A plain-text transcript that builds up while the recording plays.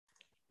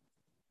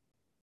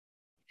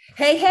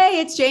Hey,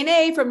 it's Jane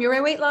A from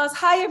Your Weight Loss.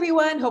 Hi,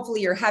 everyone.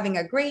 Hopefully, you're having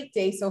a great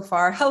day so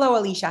far. Hello,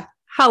 Alicia.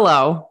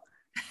 Hello.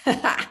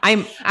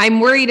 I'm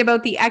worried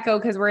about the echo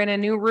because we're in a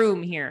new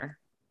room here.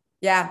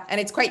 Yeah, and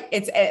it's like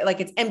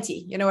it's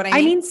empty. You know what I I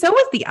mean, mean? so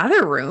is the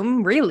other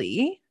room,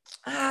 really.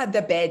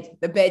 The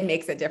bed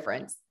makes a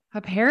difference.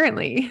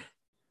 Apparently.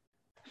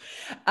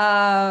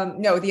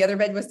 No, the other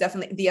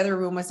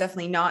room was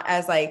definitely not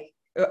as like,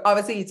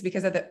 obviously it's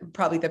because of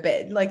probably the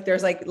bed. Like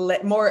there's like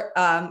more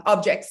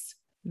objects.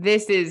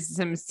 This is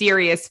some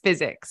serious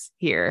physics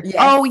here. Yes.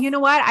 Oh, you know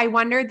what? I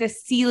wonder the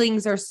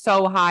ceilings are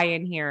so high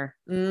in here.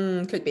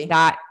 Could be.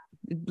 That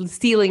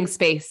ceiling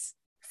space.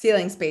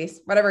 Ceiling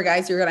space, whatever,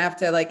 guys. You're gonna have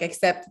to like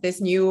accept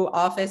this new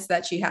office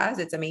that she has.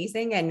 It's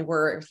amazing, and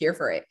we're here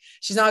for it.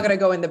 She's not gonna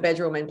go in the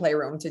bedroom and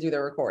playroom to do the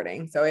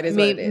recording, so it is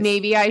what it is.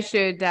 Maybe I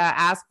should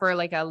ask for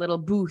like a little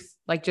booth,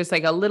 like just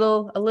like a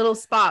little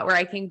spot where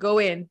I can go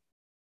in,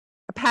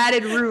 a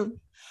padded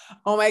room.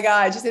 Oh my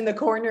god, just in the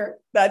corner.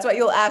 That's what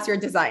you'll ask your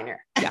designer.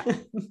 Yeah.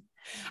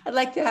 I'd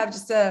like to have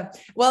just a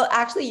well,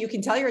 actually, you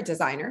can tell your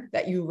designer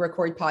that you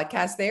record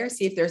podcasts there.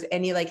 See if there's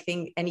any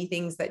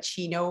things that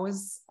she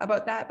knows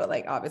about that, but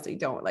like obviously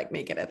don't like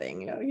make it a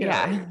thing. You know what I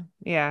Yeah. mean?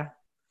 Yeah.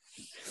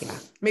 Yeah.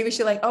 Maybe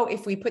she'll like, oh,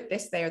 if we put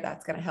this there,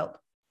 that's gonna help.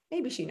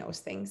 Maybe she knows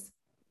things.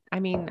 I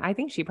mean, I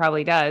think she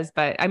probably does,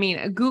 but I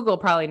mean, Google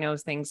probably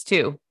knows things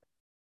too.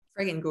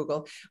 Friggin'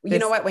 Google. You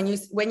know This,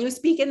 what? When you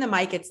speak in the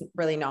mic, it's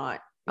really not.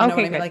 You know what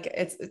okay, I mean? good. Like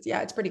it's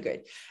yeah, it's pretty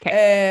good.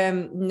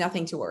 Okay.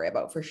 Nothing to worry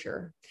about for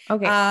sure.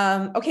 Okay.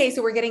 Okay,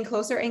 so we're getting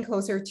closer and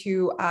closer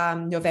to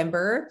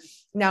November.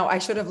 Now I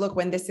should have looked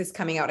when this is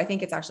coming out. I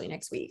think it's actually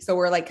next week. So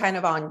we're like kind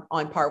of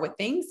on par with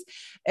things.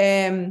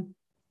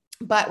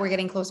 But we're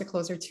getting closer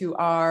to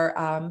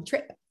our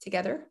trip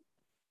together.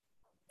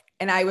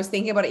 And I was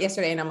thinking about it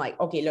yesterday, and I'm like,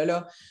 okay,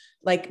 Lolo,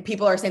 like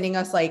people are sending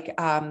us like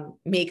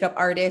makeup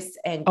artists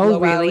and Oh,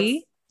 blowouts.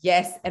 really?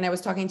 Yes. And I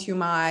was talking to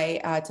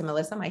to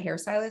Melissa, my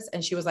hairstylist,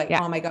 and she was like,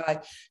 Yeah. oh my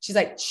God. She's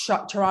like,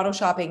 Toronto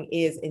shopping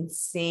is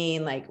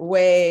insane, like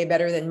way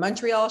better than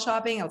Montreal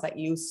shopping. I was like,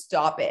 you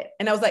stop it.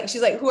 And I was like,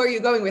 she's like, who are you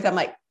going with? I'm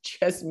like,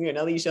 just me and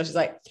Alicia. She's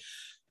like,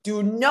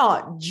 do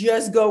not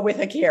just go with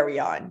a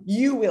carry-on.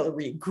 You will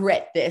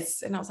regret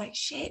this. And I was like,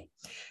 shit.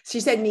 She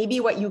said,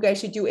 maybe what you guys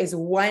should do is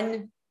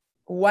one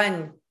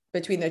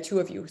between the two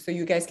of you so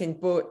you guys can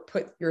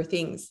put your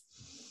things.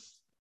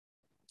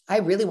 I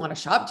really want to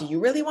shop. Do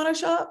you really want to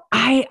shop?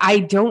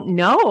 I don't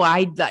know.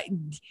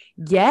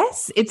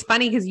 Yes, it's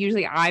funny because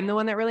usually I'm the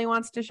one that really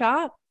wants to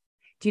shop.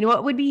 Do you know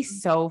what would be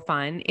so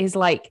fun is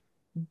like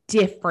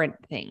different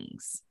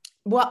things.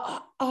 Well,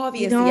 You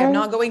obviously, I'm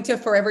know? not going to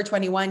Forever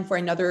 21 for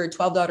another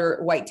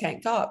 $12 white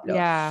tank top. No.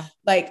 Yeah.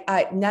 Like,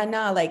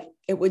 like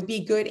it would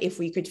be good if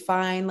we could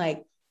find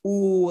like,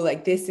 ooh,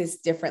 like this is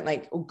different.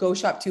 Like go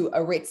shop to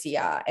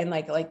Aritzia and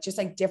like just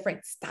like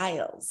different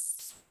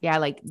styles. Yeah,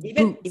 like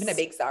Even a boots.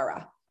 big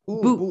Zara.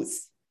 Ooh, Boots.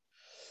 boots.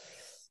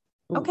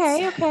 Boots.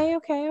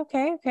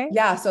 Okay.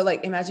 Yeah. So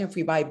like imagine if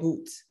we buy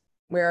boots.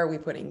 Where are we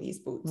putting these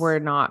boots? We're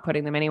not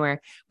putting them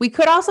anywhere. We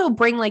could also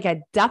bring like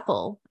a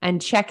duffel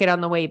and check it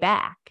on the way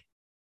back.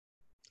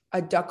 A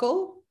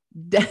duckle?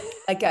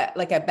 Like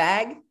a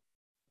bag?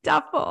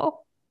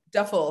 Duffel.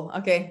 Duffel.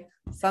 Okay.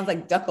 Sounds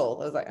like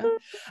duckle. I was like, a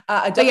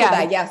But duffel yeah,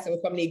 bag. Yeah. So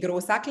from the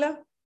gros sac là,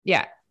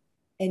 yeah.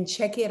 and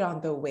check it on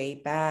the way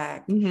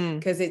back Mm-hmm.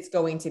 because it's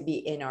going to be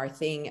in our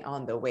thing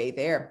on the way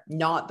there.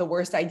 Not the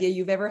worst idea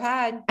you've ever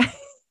had.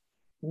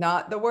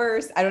 Not the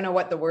worst. I don't know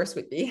what the worst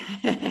would be.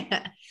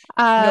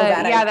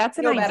 Yeah, that's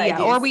an No bad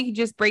idea. Or ideas. we could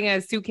just bring a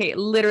suitcase,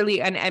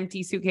 literally an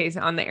empty suitcase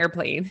on the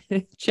airplane,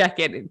 check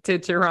it to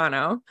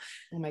Toronto.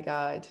 Oh my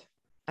God.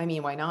 I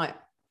mean, why not?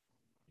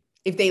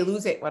 If they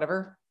lose it,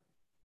 whatever.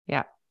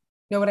 Yeah.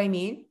 Know what I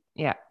mean?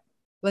 Yeah.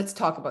 Let's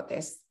talk about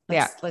this.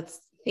 Yeah. Let's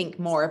think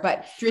more. But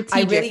I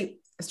Strategic. really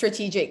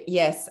strategic,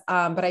 yes.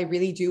 But I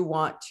really do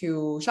want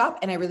to shop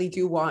and I really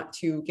do want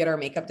to get our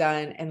makeup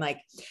done. And like,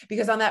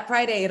 because on that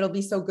Friday, it'll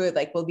be so good.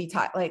 Like we'll be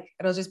taught, like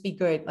it'll just be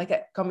good, like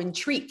a common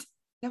treat.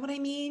 You know what I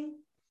mean?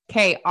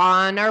 Okay.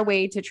 On our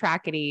way to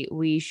Trackety,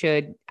 we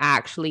should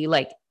actually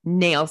like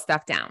nail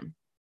stuff down,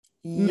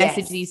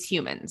 message Yes. these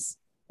humans.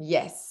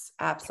 Yes,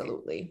 Okay.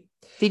 absolutely.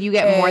 Did you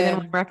get more than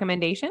one Um,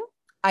 recommendation?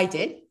 I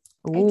did.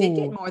 I did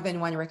get Ooh. more than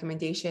one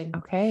recommendation.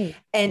 Okay.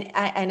 And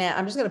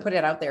I'm just going to put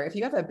it out there. If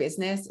you have a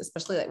business,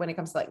 especially like when it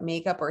comes to like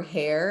makeup or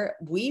hair,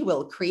 we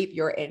will creep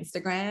your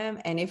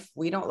Instagram. And if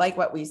we don't like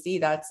what we see,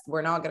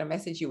 we're not going to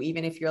message you,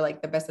 even if you're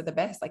like the best of the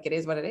best. Like it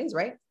is what it is,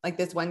 right? Like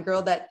this one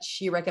girl that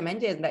she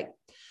recommended, like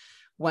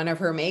one of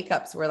her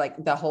makeups where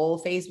like the whole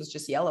face was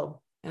just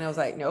yellow. And I was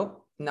like,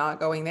 nope, not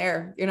going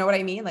there. You know what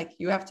I mean? Like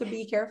you have to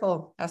be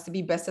careful. It has to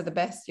be best of the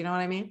best. You know what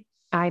I mean?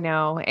 I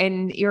know.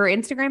 And your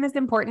Instagram is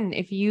important.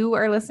 If you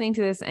are listening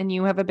to this and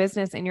you have a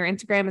business and your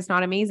Instagram is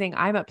not amazing,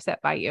 I'm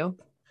upset by you.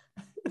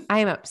 I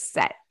am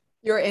upset.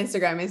 Your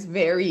Instagram is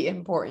very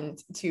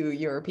important to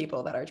your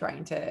people that are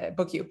trying to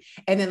book you.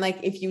 And then like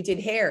if you did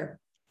hair,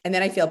 and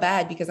then I feel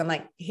bad because I'm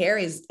like, hair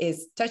is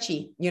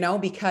touchy,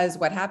 because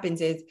what happens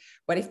is,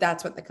 what if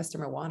that's what the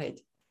customer wanted?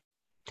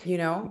 You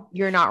know?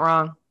 You're not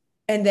wrong.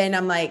 And then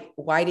I'm like,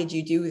 why did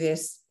you do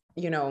this,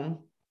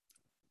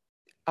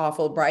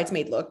 awful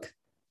bridesmaid look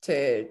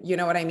to, you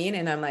know what I mean?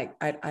 And I'm like,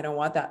 I don't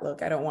want that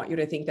look. I don't want you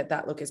to think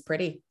that look is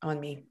pretty on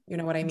me. You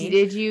know what I mean?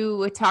 Did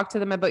you talk to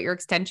them about your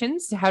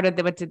extensions?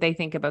 What did they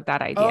think about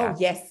that idea? Oh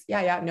yes.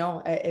 Yeah.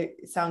 No,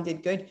 it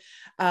sounded good.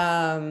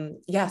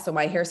 Yeah. So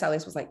my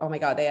hairstylist was like, oh my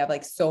God, they have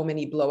like so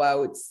many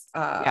blowouts,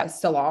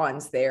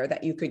 salons there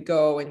that you could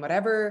go and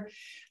whatever.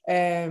 So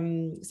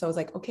I was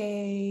like,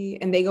 okay.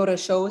 And they go to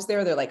shows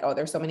there. They're like, oh,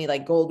 there's so many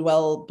like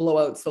Goldwell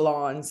blowout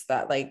salons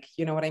that like,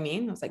 you know what I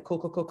mean? I was like,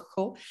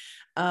 cool.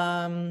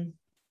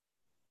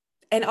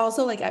 And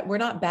also like, we're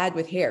not bad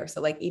with hair.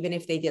 So like, even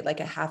if they did like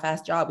a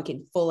half-ass job, we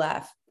can full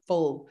ass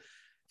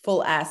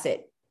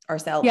it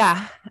ourselves.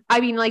 Yeah.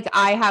 I mean, like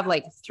I have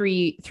like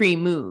three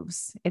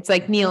moves. It's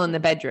like Neil in the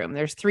bedroom.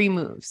 There's 3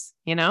 moves,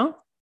 you know?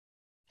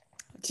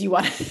 Do you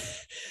want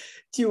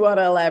to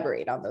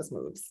elaborate on those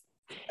moves?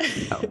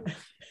 No.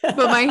 But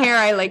my hair,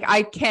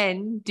 I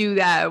can do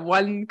that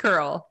one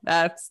curl.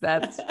 That's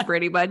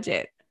pretty much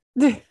it.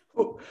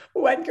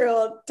 One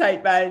curl,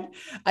 tight bun.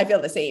 I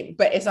feel the same,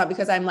 but it's not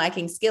because I'm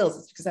lacking skills.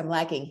 It's because I'm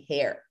lacking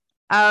hair.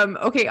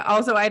 Okay.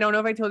 Also, I don't know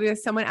if I told you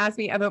this. Someone asked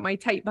me about my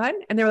tight bun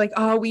and they're like,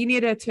 oh, we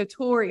need a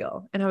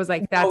tutorial. And I was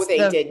like, that's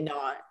did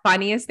not.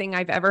 Funniest thing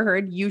I've ever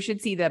heard. You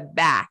should see the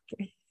back.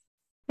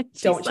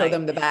 Don't show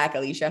them the back,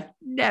 Alicia.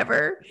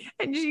 Never.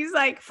 And she's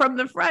like, from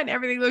the front,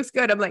 everything looks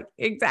good. I'm like,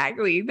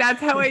 exactly. That's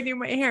how I do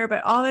my hair.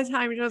 But all the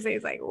time, Jose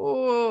is like,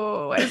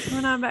 oh, what's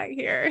going on back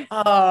here?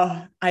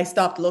 I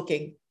stopped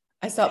looking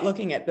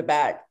at the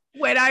back.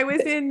 When I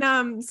was in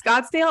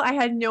Scottsdale, I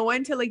had no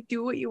one to like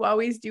do what you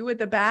always do with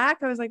the back.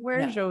 I was like,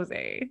 where's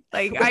Jose?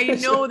 Like, I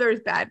know there's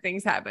bad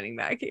things happening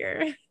back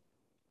here.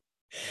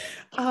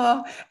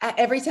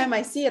 Every time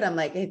I see it, I'm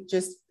like, it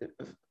just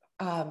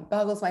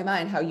boggles my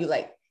mind how you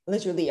like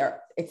literally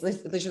it's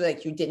literally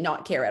like you did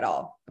not care at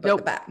all about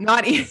the back.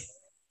 Not even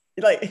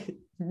like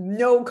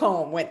no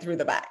comb went through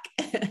the back.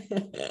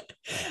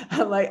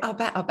 I'm like, I'll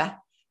bet.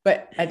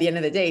 But at the end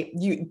of the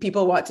day,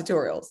 people want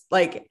tutorials.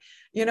 Like,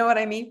 you know what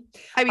I mean?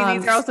 I mean,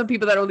 these are also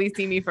people that only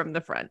see me from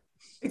the front.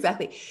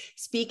 Exactly.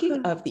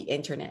 Speaking of the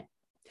internet,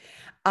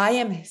 I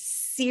am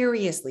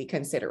seriously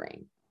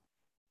considering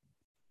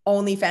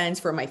OnlyFans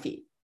for my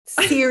feet.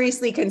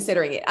 Seriously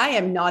considering it. I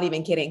am not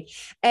even kidding.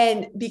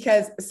 And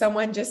because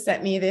someone just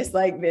sent me this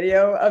like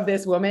video of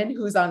this woman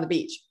who's on the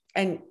beach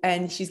and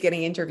she's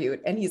getting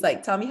interviewed and he's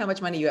like, tell me how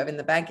much money you have in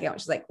the bank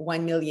account. She's like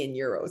 1 million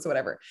euros or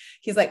whatever.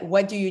 He's like,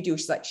 what do you do?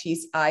 She's like,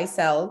 I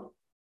sell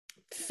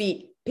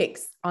feet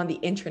pics on the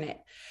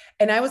internet.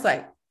 And I was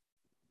like,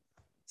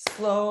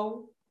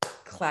 slow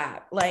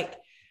clap. Like,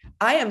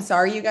 I am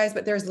sorry, you guys,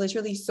 but there's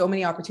literally so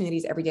many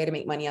opportunities every day to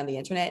make money on the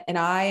internet. And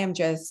I'm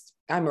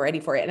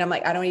ready for it. And I'm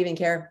like, I don't even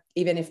care.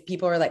 Even if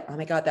people are like, oh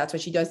my God, that's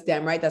what she does.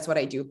 Damn right. That's what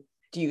I do.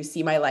 Do you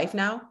see my life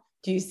now?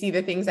 Do you see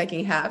the things I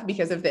can have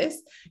because of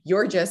this?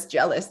 You're just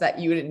jealous that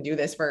you didn't do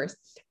this first.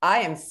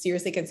 I am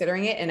seriously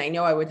considering it. And I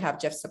know I would have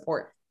Jeff's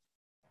support.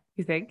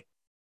 You think?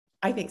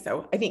 I think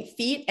so. I think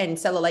feet and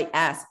cellulite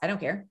ass. I don't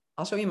care.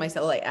 I'll show you my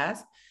cellulite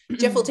ass.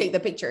 Jeff will take the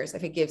pictures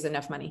if it gives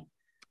enough money.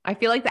 I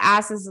feel like the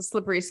ass is a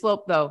slippery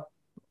slope though.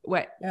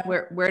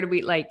 Where do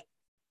we like,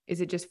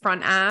 is it just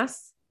front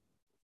ass?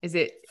 Is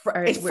it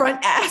front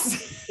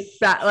ass?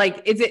 That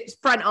like, is it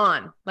front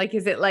on? Like,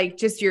 is it like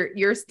just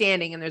you're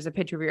standing and there's a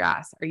picture of your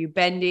ass? Are you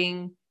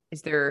bending?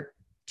 Is there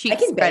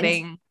cheeks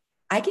spreading?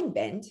 I can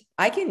bend.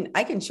 I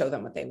can show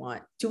them what they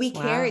want. Do we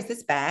care? Is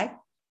this bad?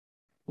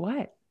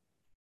 What?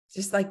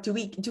 Just like, do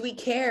we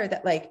care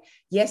that like,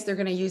 yes, they're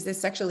going to use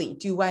this sexually.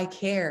 Do I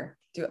care?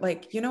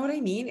 Like, you know what I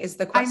mean? Is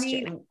the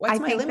question. I mean, what's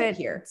my limit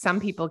here? Some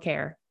people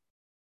care.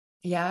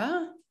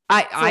 Yeah.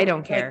 I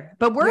don't care,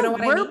 but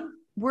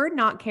we're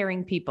not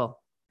caring people.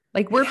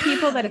 Like we're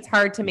people that it's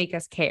hard to make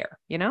us care,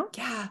 you know?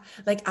 Yeah.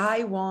 Like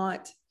I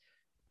want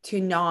to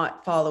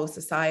not follow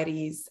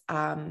society's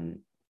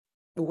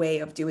way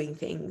of doing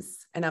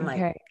things. And I'm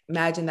like,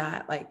 imagine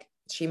that, like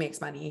she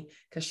makes money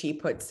because she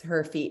puts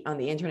her feet on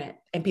the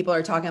internet and people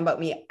are talking about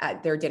me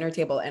at their dinner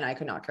table and I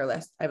could not care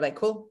less. I'm like,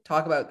 cool,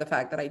 talk about the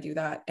fact that I do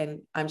that.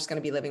 And I'm just going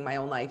to be living my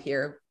own life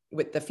here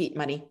with the feet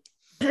money.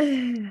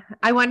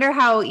 I wonder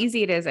how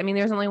easy it is. I mean,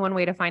 there's only one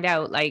way to find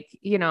out, like,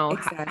 you know,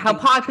 exactly. How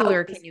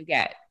popular can you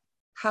get?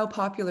 How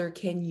popular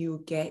can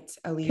you get,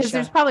 Alicia? Because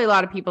there's probably a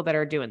lot of people that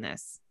are doing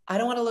this. I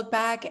don't want to look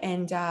back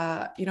and,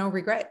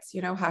 regrets,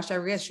 hashtag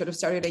regrets should have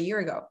started a year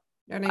ago.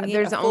 You know what I mean?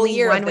 There's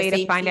only one way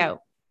to find out.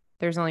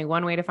 There's only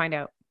one way to find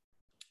out.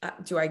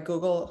 Do I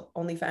Google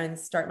OnlyFans,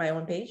 start my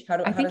own page?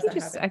 I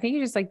think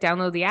you just like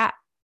download the app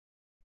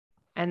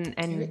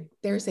and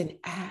there's an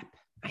app.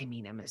 I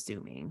mean, I'm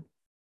assuming.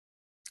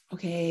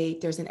 Okay.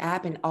 There's an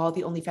app and all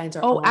the OnlyFans are.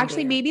 Oh,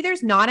 actually, maybe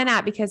there's not an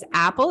app because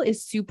Apple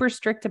is super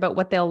strict about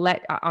what they'll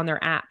let on their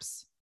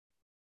apps.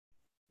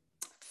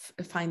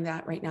 Find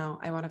that right now.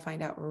 I want to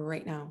find out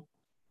right now.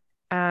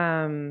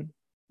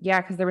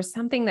 Yeah. Cause there was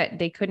something that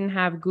they couldn't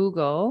have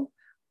Google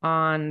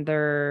on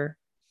their.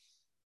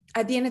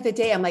 At the end of the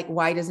day, I'm like,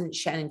 why doesn't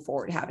Shannon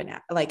Ford have an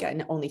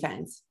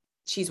OnlyFans?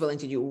 She's willing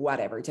to do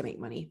whatever to make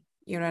money.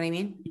 You know what I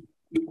mean?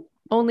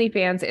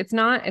 OnlyFans. It's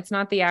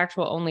not the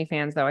actual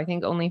OnlyFans though. I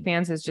think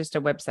OnlyFans is just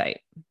a website.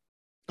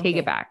 Take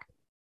it back.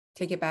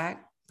 Take it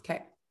back.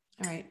 Okay.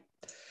 All right.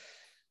 But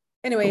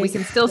Anyways, we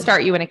can still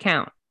start you an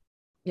account.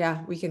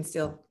 Yeah, we can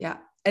still. Yeah.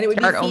 And it would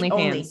Start be feet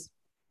only. OnlyFans.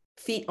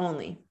 Feet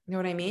only. You know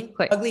what I mean?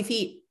 Click. Ugly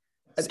feet.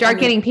 Start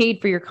getting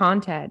paid for your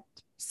content.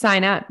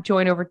 Sign up,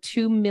 join over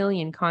 2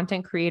 million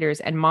content creators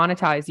and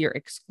monetize your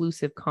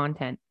exclusive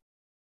content.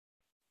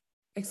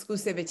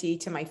 Exclusivity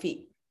to my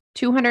feet.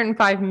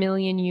 205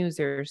 million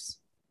users.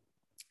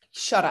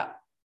 Shut up.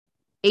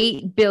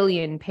 8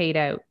 billion paid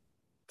out.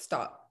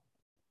 Stop.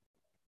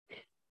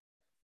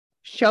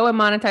 Show and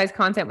monetize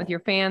content with your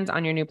fans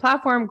on your new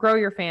platform. Grow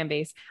your fan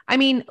base. I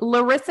mean,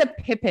 Larissa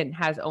Pippen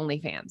has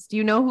OnlyFans. Do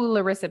you know who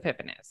Larissa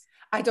Pippen is?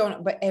 I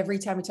don't, but every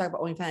time we talk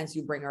about OnlyFans,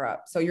 you bring her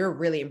up. So you're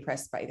really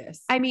impressed by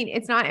this. I mean,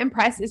 it's not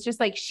impressed. It's just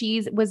like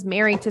was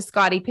married to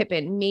Scottie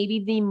Pippen,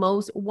 maybe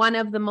one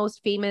of the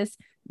most famous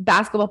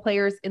basketball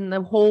players in the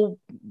whole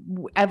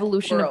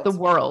evolution of the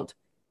world.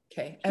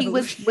 Okay. He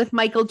was with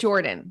Michael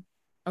Jordan.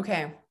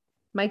 Okay.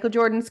 Michael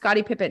Jordan,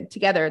 Scottie Pippen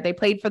together. They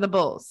played for the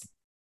Bulls.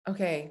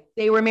 Okay.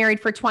 They were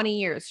married for 20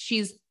 years.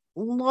 She's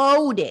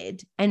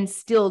loaded and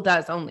still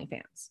does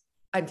OnlyFans.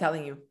 I'm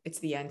telling you, it's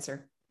the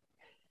answer.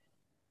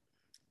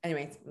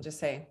 Anyways, I'm just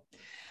saying.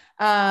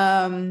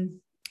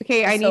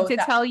 Okay, I need to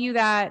tell you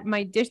that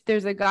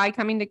there's a guy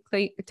coming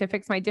to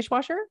fix my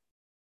dishwasher.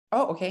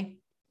 Oh, okay.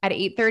 At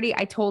 8:30,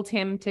 I told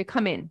him to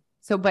come in.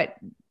 But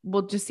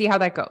we'll just see how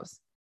that goes.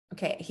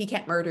 Okay. He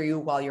can't murder you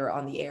while you're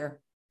on the air.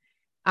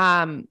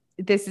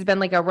 This has been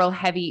like a real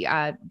heavy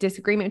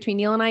disagreement between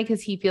Neil and I,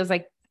 because he feels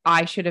like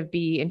I should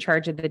be in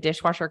charge of the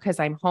dishwasher because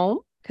I'm home,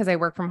 because I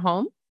work from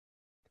home.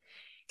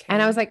 Okay.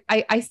 And I was like,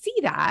 I see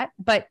that.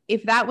 But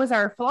if that was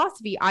our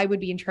philosophy, I would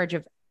be in charge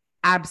of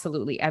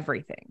absolutely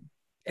everything.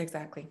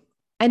 Exactly.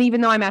 And even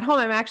though I'm at home,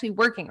 I'm actually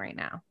working right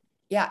now.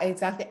 Yeah,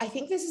 exactly. I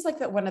think this is like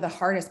one of the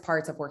hardest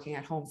parts of working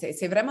at home. But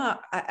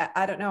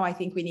I don't know. I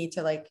think we need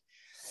to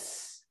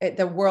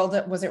the world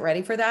wasn't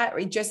ready for that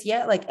just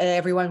yet. Like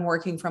everyone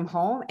working from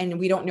home, and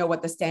we don't know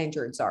what the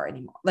standards are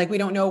anymore. Like we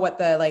don't know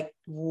what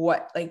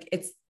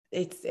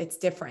it's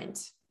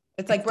different.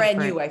 It's like brand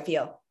new. I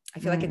feel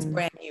like it's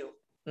brand new.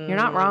 You're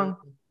not wrong.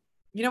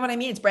 You know what I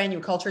mean? It's brand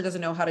new. Culture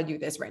doesn't know how to do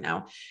this right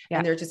now. Yeah.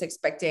 And they're just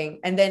expecting.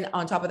 And then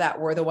on top of that,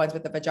 we're the ones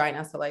with the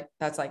vagina. So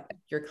that's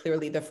you're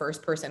clearly the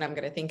first person I'm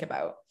going to think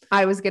about.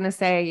 I was going to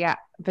say, yeah,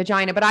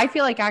 vagina, but I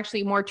feel like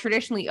actually more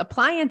traditionally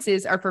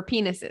appliances are for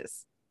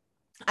penises.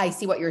 I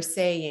see what you're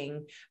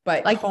saying,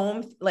 but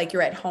home,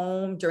 you're at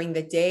home during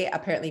the day.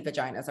 Apparently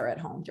vaginas are at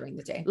home during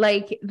the day.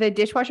 Like the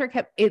dishwasher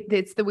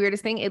it's the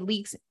weirdest thing. It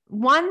leaks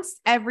once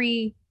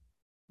every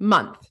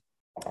month.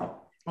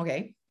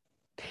 Okay.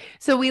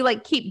 So we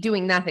keep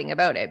doing nothing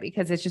about it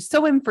because it's just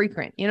so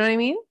infrequent. You know what I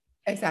mean?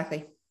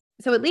 Exactly.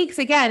 So it leaks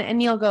again and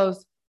Neil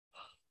goes,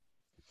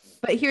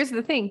 but here's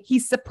the thing.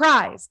 He's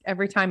surprised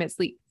every time it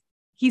leaks.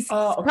 He's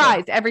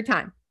surprised every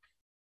time.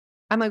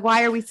 I'm like,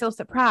 why are we so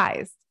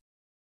surprised?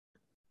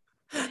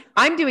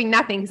 I'm doing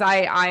nothing because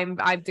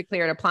I've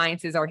declared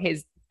appliances are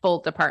his full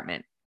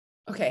department.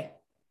 Okay.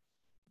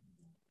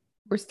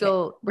 We're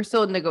still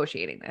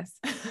negotiating this.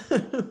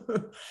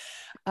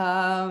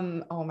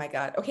 Oh my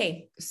God.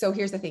 Okay. So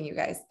here's the thing, you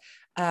guys.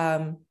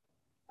 We're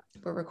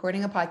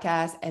recording a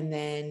podcast and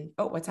then,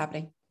 what's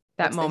happening?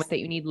 That moment that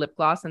you need lip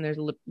gloss and there's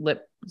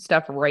lip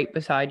stuff right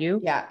beside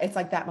you. Yeah. It's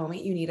like that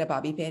moment you need a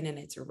bobby pin and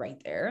it's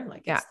right there.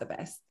 It's the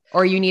best.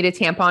 Or you need a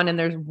tampon and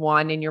there's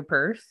one in your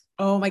purse.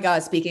 Oh my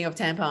God. Speaking of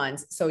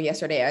tampons. So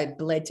yesterday I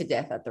bled to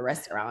death at the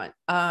restaurant.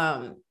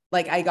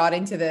 I got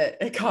into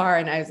the car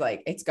and I was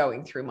like, it's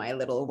going through my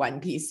little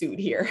one-piece suit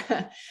here.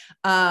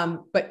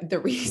 But the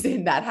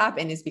reason that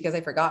happened is because I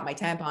forgot my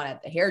tampon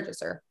at the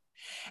hairdresser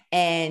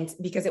and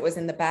because it was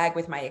in the bag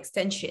with my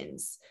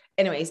extensions.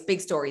 Anyways,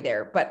 big story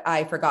there, but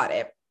I forgot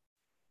it.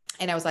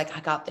 And I was like,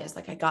 I got this.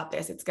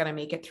 It's going to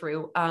make it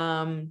through.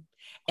 And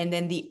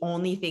then the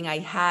only thing I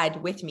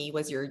had with me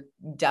was your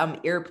dumb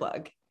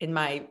earplug in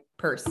my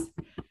purse.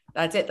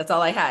 That's it. That's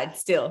all I had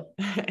still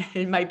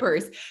in my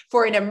purse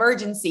for an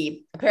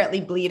emergency.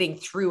 Apparently bleeding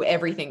through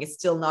everything is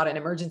still not an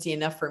emergency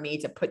enough for me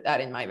to put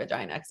that in my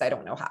vagina because I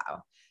don't know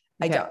how.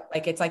 Okay. I don't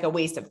it's like a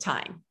waste of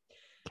time.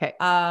 Okay.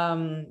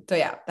 So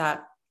yeah,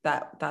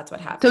 that's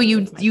what happened. So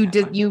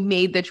you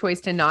made the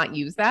choice to not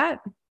use that?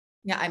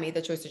 Yeah, I made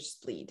the choice to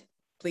just bleed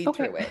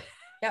okay. through it.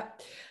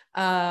 Yep.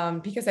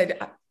 Because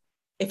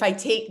if I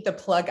take the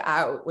plug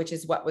out, which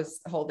is what was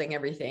holding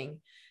everything,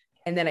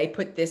 and then I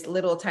put this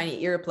little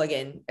tiny earplug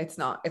in, it's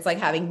like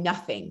having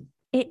nothing.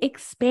 It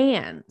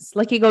expands.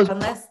 It goes.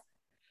 Unless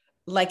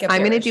I'm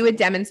going to do a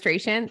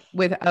demonstration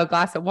with a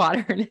glass of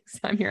water next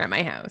time you're at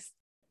my house.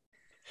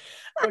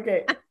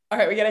 Okay. All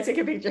right. We got to take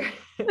a picture.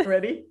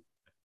 Ready?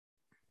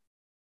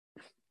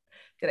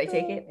 Did I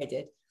take it? I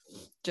did.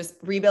 Just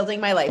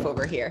rebuilding my life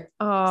over here.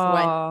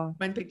 Oh,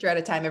 one picture at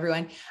a time,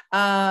 everyone. So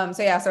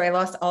I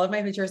lost all of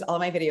my pictures, all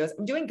of my videos.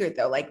 I'm doing good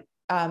though.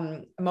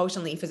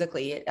 emotionally,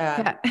 physically.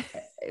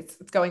 It's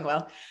going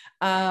well.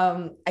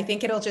 I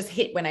think it'll just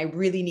hit when I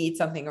really need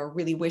something or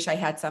really wish I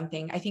had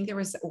something. I think there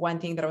was one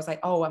thing that I was like,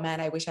 oh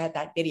man, I wish I had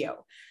that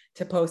video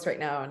to post right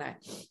now. And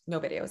no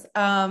videos.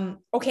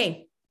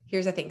 Okay.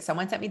 Here's the thing.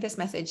 Someone sent me this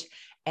message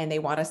and they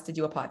want us to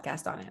do a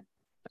podcast on it.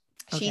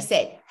 She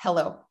said,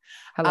 hello.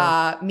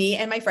 Me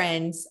and my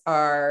friends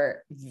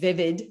are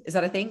Vivid. Is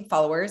that a thing?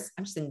 Followers.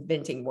 I'm just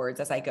inventing words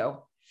as I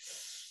go.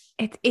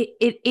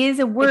 It is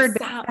a word.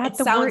 It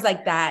sounds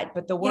like that,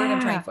 but the word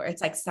I'm trying for,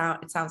 it's like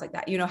sound. It sounds like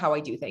that. You know how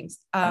I do things.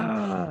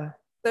 So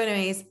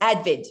anyways,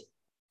 avid.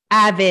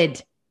 There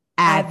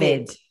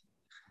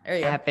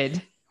you go.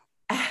 Avid.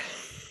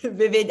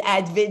 Vivid,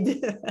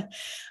 avid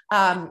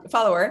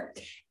follower.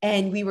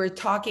 And we were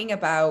talking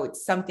about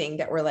something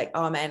that we're like,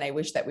 oh man, I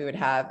wish that we would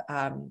have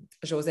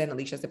Jose and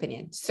Alicia's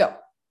opinion. So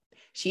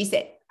she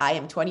said, I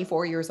am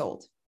 24 years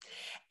old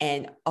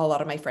and a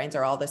lot of my friends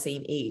are all the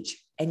same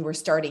age and we're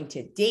starting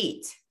to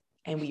date.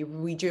 And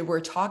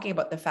we're talking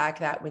about the fact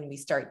that when we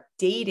start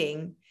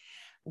dating,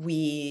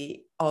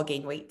 we all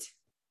gain weight.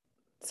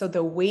 So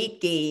the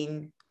weight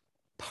gain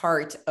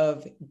part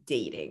of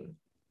dating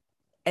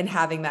and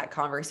having that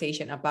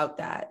conversation about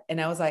that.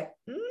 And I was like,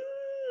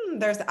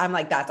 I'm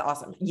like, that's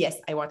awesome. Yes,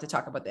 I want to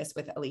talk about this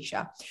with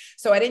Alicia.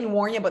 So I didn't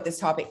warn you about this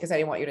topic because I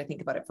didn't want you to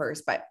think about it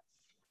first, but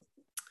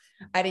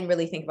I didn't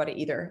really think about it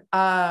either.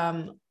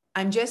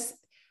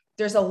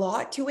 There's a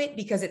lot to it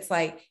because it's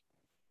like,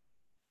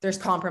 there's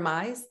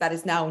compromise that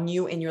is now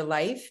new in your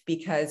life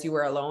because you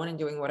were alone and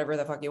doing whatever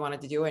the fuck you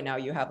wanted to do. And now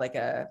you have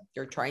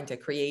you're trying to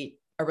create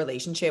a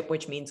relationship,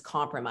 which means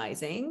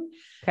compromising.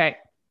 Okay.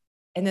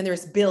 And then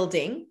there's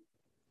building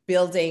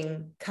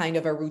kind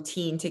of a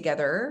routine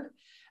together.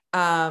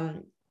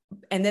 And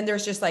then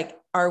there's just like,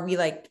 are we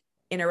like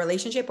in a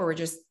relationship or we're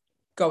just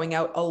going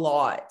out a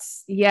lot?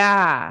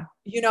 Yeah.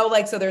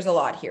 So there's a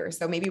lot here.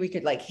 So maybe we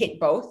could like hit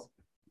both.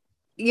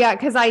 Yeah.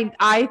 Cause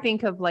I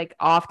think of like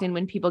often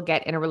when people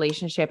get in a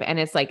relationship and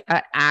it's like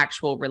an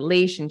actual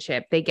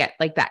relationship, they get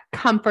like that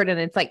comfort and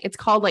it's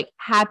called like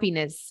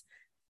happiness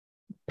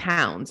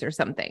pounds or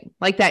something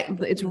like that.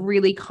 It's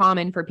really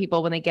common for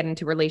people when they get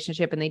into a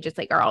relationship and they just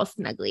like are all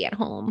snuggly at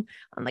home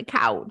on the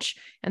couch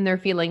and they're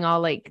feeling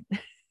all like,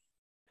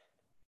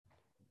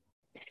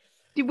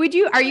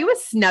 are you a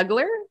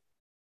snuggler?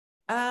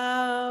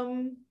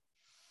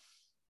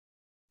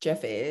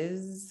 Jeff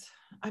is,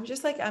 I'm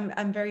just like,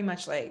 I'm very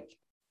much like,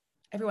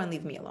 everyone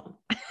leave me alone.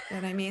 You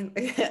know what I mean?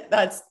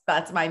 That's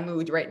my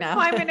mood right now.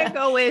 I'm going to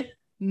go with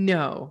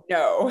no.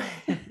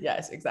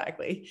 Yes,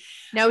 exactly.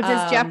 Now,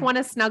 does Jeff want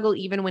to snuggle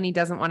even when he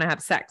doesn't want to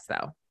have sex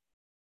though?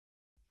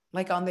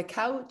 Like on the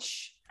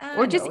couch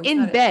or just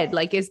in bed?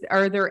 Like,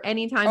 are there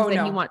any times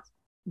that he wants?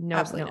 No,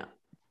 absolutely not.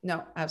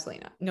 No,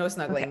 absolutely not. No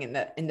snuggling in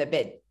the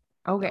bed.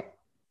 Okay.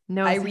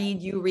 No, I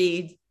read, you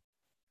read,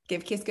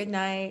 give kiss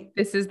goodnight.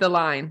 This is the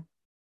line.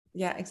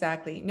 Yeah,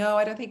 exactly. No,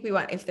 I don't think we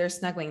want, if they're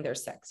snuggling,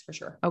 there's sex for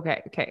sure.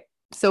 Okay.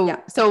 So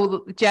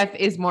Jeff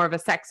is more of a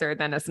sexer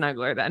than a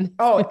snuggler then.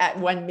 Oh, at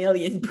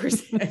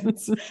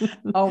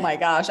 1,000,000%. Oh my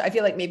gosh. I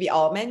feel like maybe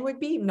all men would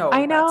be. No,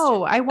 I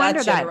know. I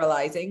wonder that's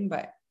generalizing,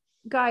 but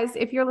guys,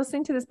 if you're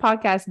listening to this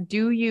podcast,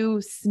 do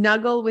you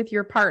snuggle with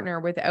your partner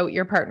without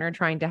your partner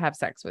trying to have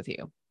sex with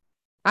you?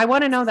 I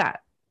want to know that.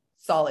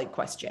 Solid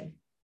question.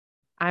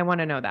 I want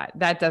to know that.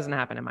 That doesn't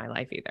happen in my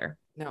life either.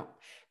 No.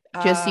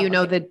 Just so you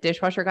know, the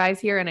dishwasher guy's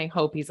here and I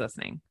hope he's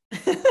listening.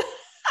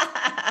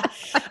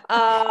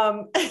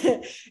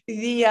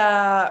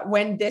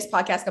 When this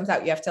podcast comes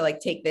out, you have to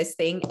like take this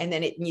thing and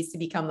then it needs to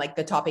become like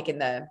the topic in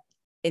the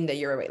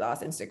Your Weight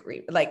Loss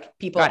Instagram, like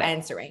people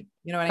answering,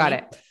 you know what I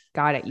mean?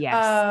 Got it.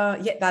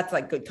 Yes. Yeah, that's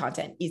like good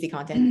content, easy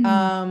content. So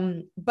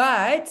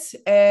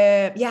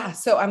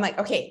I'm like,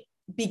 okay,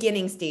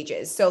 beginning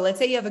stages. So let's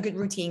say you have a good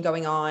routine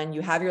going on,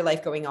 you have your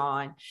life going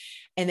on,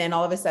 and then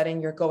all of a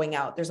sudden you're going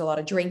out. There's a lot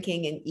of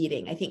drinking and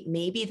eating. I think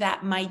maybe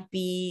that might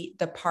be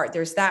the part.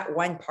 There's that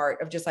one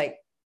part of just like,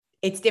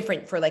 it's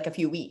different for like a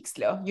few weeks.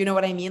 You know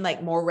what I mean?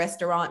 Like more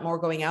restaurant, more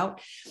going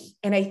out.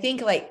 And I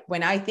think like,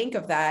 when I think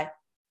of that,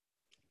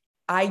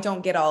 I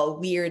don't get all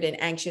weird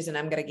and anxious and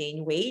I'm going to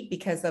gain weight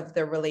because of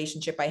the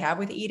relationship I have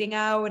with eating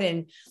out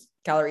and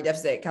calorie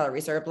deficit,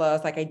 calorie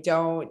surplus. Like I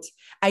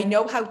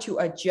know how to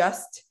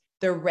adjust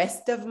the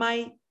rest of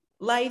my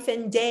life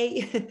and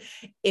day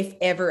if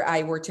ever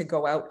I were to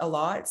go out a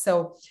lot.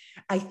 So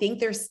I think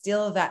there's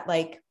still that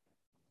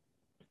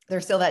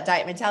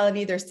diet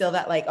mentality. There's still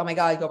that like, oh my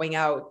God, going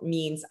out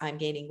means I'm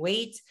gaining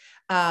weight.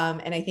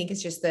 And I think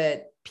it's just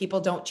that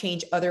people don't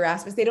change other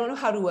aspects. They don't know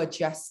how to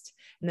adjust.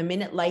 And the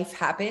minute life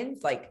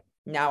happens, like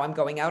now I'm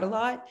going out a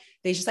lot,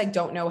 they just like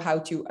don't know how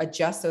to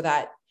adjust so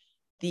that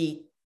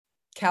the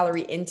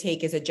calorie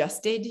intake is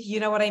adjusted.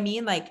 You know what I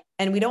mean? Like,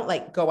 and we don't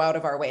like go out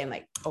of our way and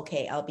like,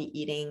 okay, I'll be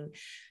eating,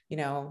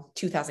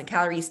 2,000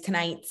 calories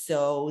tonight.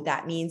 So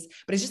that means,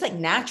 but it's just like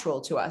natural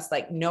to us.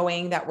 Like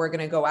knowing that we're going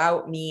to go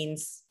out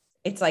means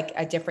it's like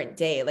a different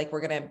day. Like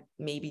we're going to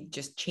maybe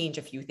just change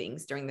a few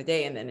things during the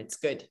day and then it's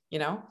good,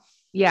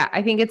 Yeah,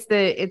 I think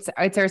it's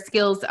our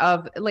skills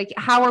of like,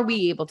 how are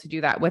we able to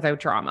do that without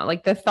drama?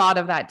 Like the thought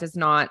of that does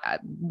not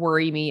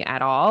worry me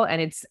at all.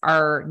 And it's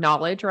our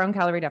knowledge around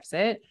calorie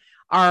deficit,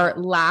 our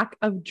lack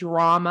of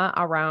drama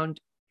around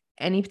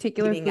any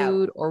particular Eating out.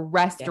 food or Yes.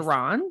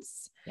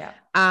 restaurants, Yeah.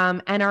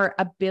 and our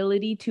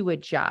ability to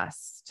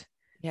adjust.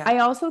 Yeah. I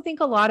also think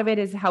a lot of it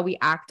is how we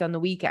act on the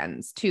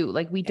weekends too.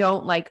 Like we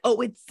don't like,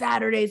 oh, it's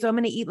Saturday, so I'm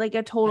going to eat like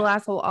a total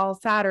asshole all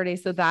Saturday.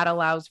 So that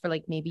allows for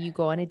like, maybe you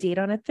go on a date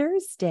on a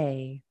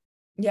Thursday.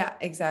 Yeah,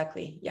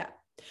 exactly. Yeah.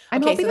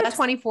 I'm Okay. hoping So that that's,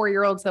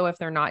 24-year-olds though, if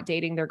they're not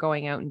dating, they're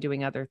going out and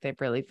doing other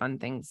really fun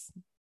things.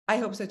 I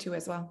hope so too,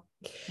 as well.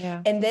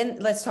 Yeah. And then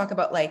let's talk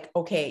about like,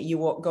 okay, you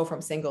will go from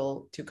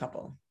single to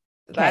couple.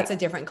 That's a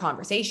different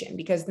conversation,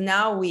 because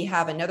now we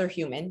have another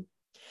human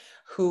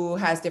who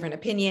has different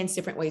opinions,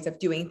 different ways of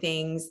doing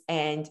things.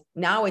 And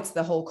now it's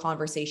the whole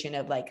conversation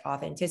of like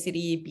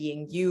authenticity,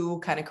 being you,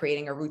 kind of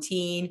creating a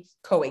routine,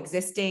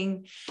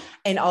 coexisting,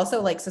 and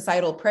also like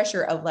societal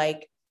pressure of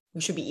like,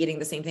 you should be eating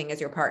the same thing as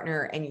your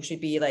partner and you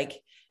should be like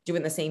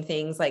doing the same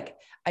things. Like,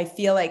 I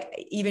feel like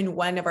even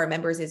one of our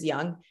members is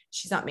young.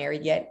 She's not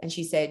married yet. And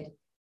she said,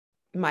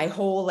 my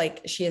whole,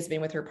 like, she has been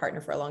with her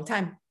partner for a long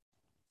time.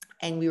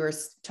 And we were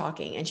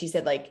talking and she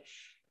said, like,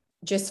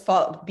 just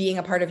being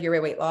a part of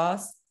your weight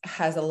loss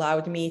has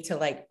allowed me to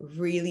like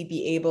really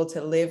be able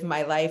to live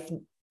my life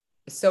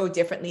so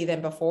differently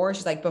than before.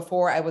 She's like,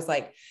 before I was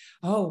like,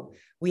 oh,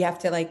 we have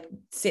to like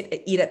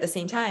eat at the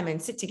same time and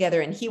sit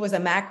together. And he was a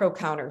macro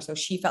counter. So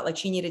she felt like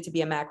she needed to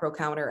be a macro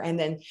counter and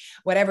then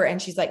whatever.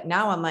 And she's like,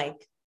 now I'm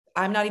like,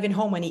 I'm not even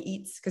home when he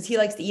eats, because he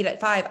likes to eat at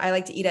 5. I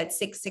like to eat at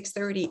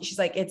 6:30. She's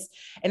like,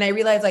 and I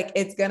realized like,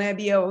 it's going to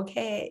be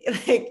okay.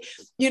 Like,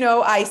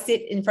 I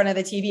sit in front of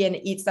the TV and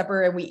eat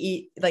supper and we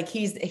eat, like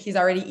he's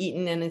already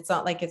eaten. And it's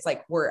not like, it's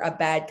like, we're a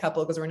bad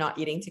couple because we're not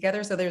eating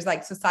together. So there's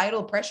like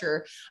societal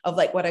pressure of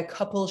like what a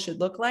couple should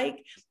look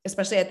like,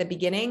 especially at the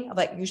beginning of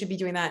like, you should be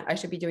doing that. I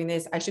should be doing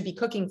this. I should be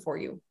cooking for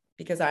you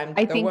because I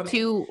think woman.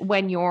 Too,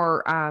 when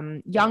you're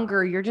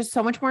younger, you're just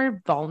so much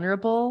more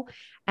vulnerable.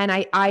 And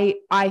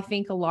I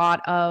think a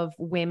lot of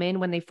women,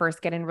 when they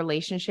first get in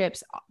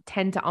relationships,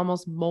 tend to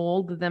almost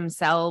mold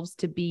themselves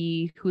to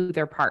be who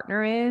their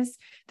partner is.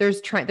 They're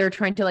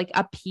trying to like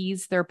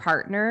appease their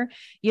partner,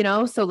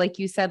 So like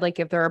you said, like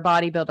if they're a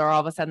bodybuilder,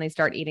 all of a sudden they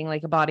start eating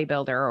like a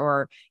bodybuilder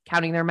or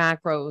counting their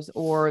macros,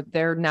 or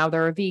they're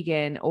a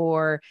vegan,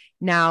 or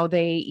now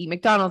they eat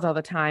McDonald's all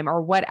the time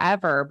or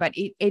whatever. But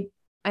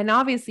and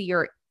obviously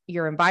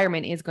your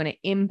environment is going to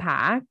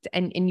impact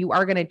and you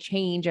are going to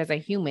change as a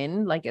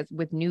human, like as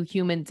with new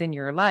humans in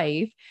your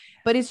life.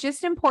 But it's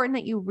just important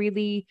that you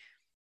really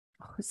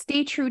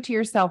stay true to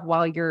yourself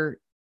while you're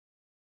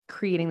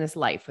creating this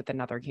life with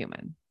another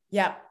human.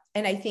 Yeah.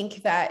 And I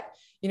think that,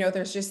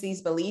 there's just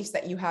these beliefs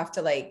that you have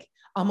to like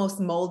almost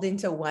mold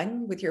into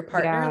one with your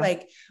partner. Yeah.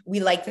 Like we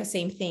like the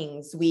same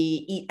things, we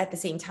eat at the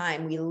same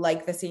time, we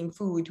like the same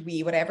food,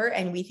 we whatever.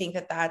 And we think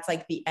that that's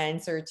like the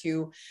answer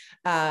to,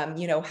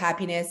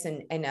 happiness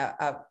and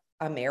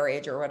a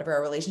marriage or whatever,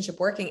 a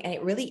relationship working. And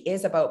it really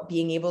is about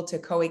being able to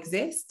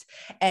coexist.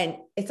 And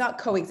it's not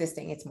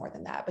coexisting, it's more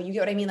than that, but you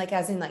get what I mean? Like,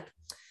 as in like,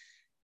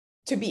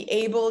 to be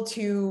able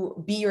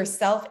to be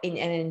yourself in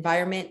an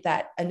environment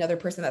that another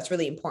person that's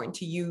really important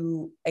to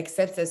you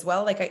accepts as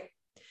well. Like,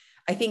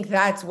 I think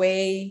that's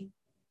way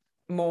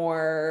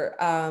more,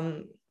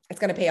 it's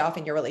going to pay off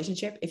in your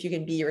relationship if you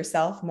can be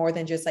yourself more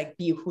than just like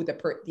be who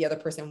the other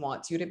person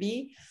wants you to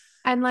be.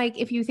 And like,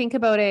 if you think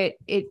about it,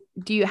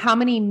 how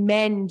many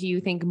men do you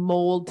think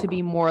mold to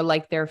be more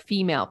like their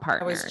female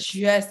partner? I was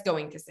just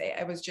going to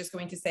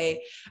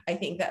say, I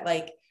think that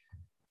like,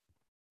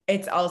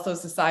 it's also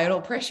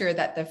societal pressure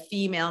that the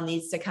female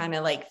needs to kind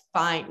of like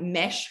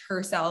mesh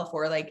herself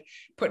or like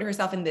put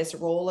herself in this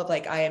role of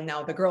like, I am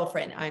now the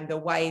girlfriend, I'm the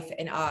wife.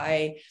 And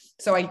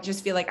so I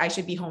just feel like I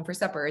should be home for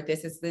supper.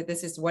 This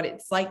is what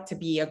it's like to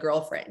be a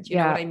girlfriend. You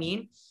know what I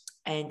mean?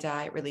 And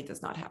it really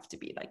does not have to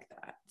be like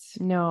that.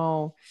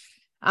 No.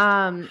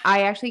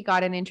 I actually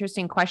got an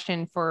interesting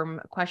question from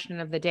question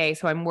of the day.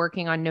 So I'm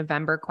working on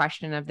November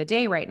question of the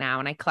day right now.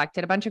 And I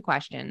collected a bunch of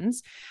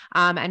questions.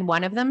 And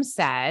one of them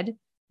said,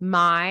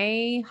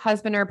 my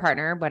husband or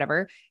partner,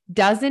 whatever,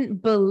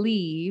 doesn't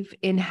believe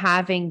in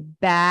having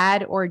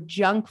bad or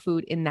junk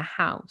food in the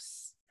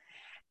house.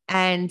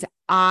 And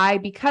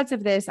because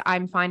of this,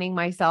 I'm finding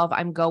myself,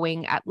 I'm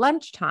going at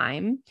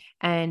lunchtime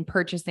and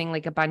purchasing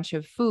like a bunch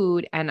of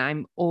food and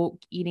I'm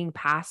eating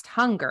past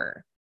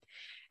hunger.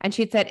 And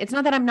she said, it's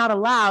not that I'm not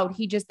allowed.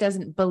 He just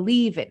doesn't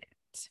believe in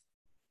it.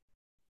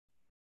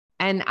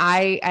 And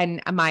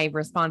my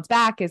response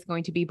back is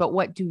going to be, but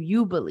what do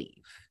you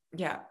believe?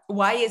 Yeah.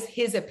 Why is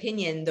his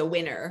opinion the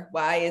winner?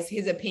 Why is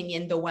his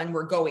opinion the one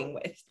we're going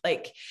with?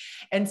 Like,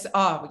 and so,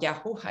 I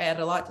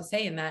had a lot to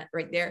say in that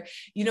right there.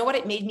 You know what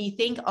it made me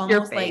think?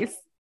 Almost like,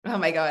 oh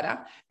my God.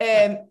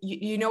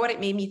 You know what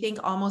it made me think?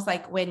 Almost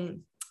like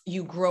when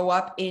you grow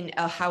up in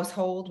a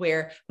household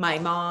where my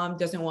mom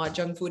doesn't want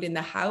junk food in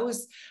the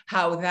house,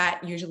 how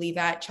that usually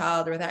that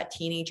child or that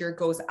teenager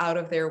goes out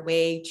of their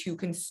way to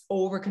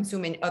over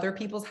consume in other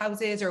people's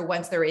houses, or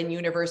once they're in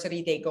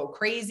university, they go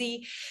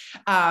crazy.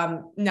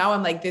 Now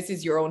I'm like, this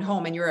is your own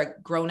home and you're a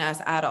grown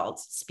ass adult.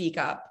 Speak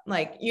up.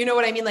 Like, you know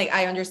what I mean? Like,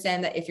 I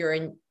understand that if you're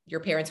in your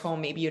parents' home,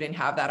 maybe you didn't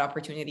have that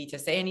opportunity to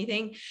say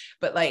anything,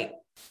 but like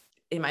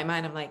in my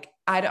mind, I'm like,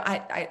 I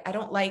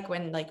don't like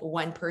when like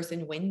one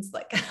person wins.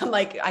 Like, I'm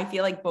like, I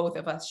feel like both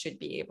of us should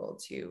be able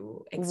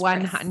to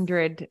express.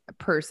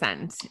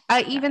 100%.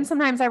 Even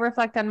sometimes I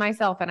reflect on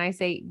myself and I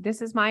say,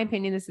 this is my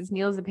opinion. This is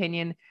Neil's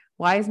opinion.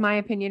 Why is my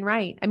opinion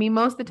right? I mean,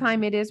 most of the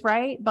time it is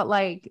right, but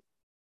like,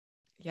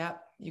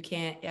 yep, you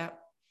can't. Yep.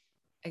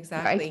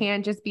 Exactly. I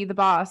can't just be the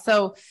boss.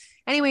 So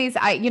anyways,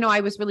 I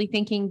was really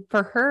thinking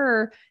for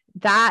her,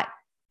 that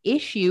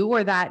issue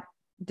or that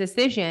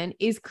decision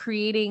is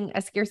creating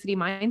a scarcity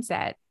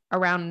mindset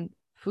around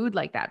food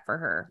like that for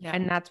her. Yeah.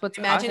 And that's what's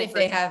imagine if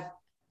they have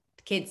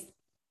kids.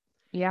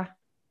 Yeah.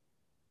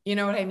 You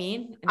know what I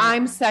mean?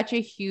 I'm such a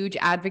huge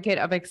advocate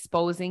of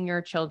exposing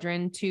your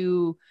children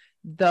to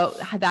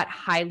that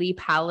highly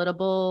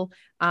palatable,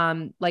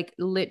 like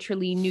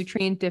literally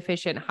nutrient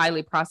deficient,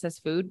 highly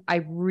processed food.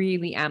 I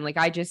really am. Like,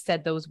 I just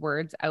said those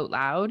words out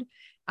loud.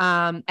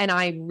 And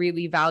I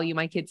really value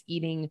my kids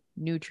eating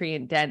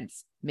nutrient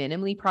dense,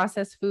 minimally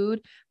processed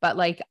food, but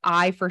like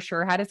I for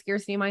sure had a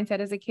scarcity mindset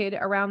as a kid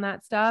around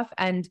that stuff.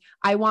 And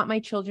I want my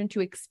children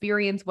to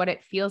experience what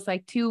it feels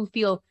like to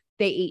feel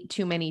they ate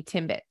too many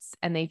Timbits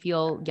and they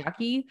feel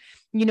yucky.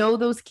 You know,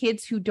 those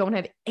kids who don't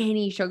have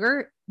any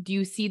sugar, do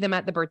you see them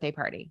at the birthday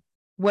party?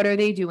 What are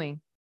they doing?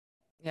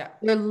 Yeah.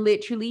 They're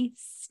literally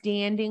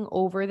standing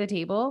over the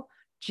table,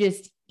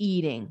 just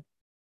eating.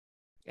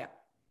 Yeah.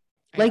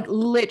 Like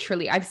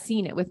literally, I've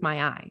seen it with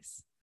my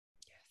eyes.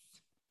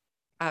 Yes,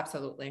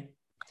 absolutely.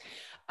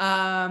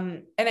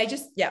 And I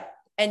just, yeah.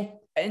 And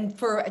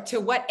to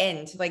what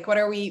end? Like, what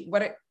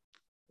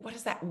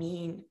does that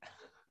mean?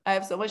 I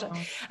have so much.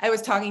 I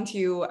was talking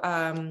to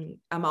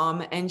a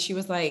mom and she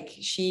was like,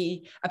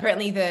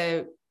 apparently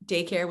the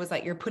daycare was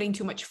like, you're putting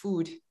too much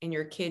food in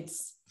your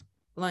kid's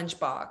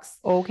lunchbox.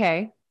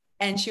 Okay.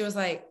 And she was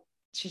like,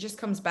 she just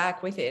comes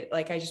back with it.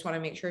 Like, I just want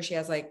to make sure she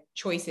has like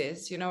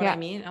choices. You know what I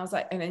mean? I was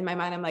like, and in my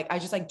mind, I'm like, I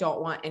just like,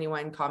 don't want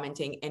anyone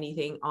commenting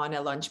anything on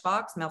a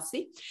lunchbox.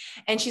 Merci.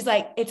 And she's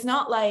like, it's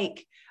not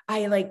like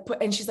I like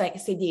put, and she's like,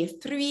 c'est des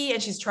fruits.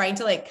 And she's trying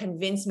to like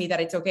convince me that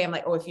it's okay. I'm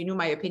like, oh, if you knew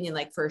my opinion,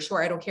 like for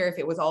sure, I don't care if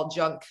it was all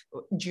junk.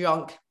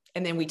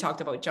 And then we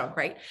talked about junk,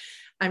 right?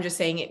 I'm just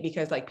saying it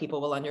because like people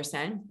will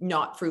understand,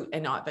 not fruit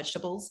and not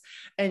vegetables.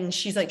 And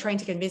she's like trying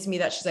to convince me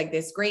that she's like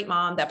this great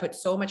mom that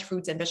puts so much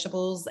fruits and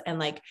vegetables and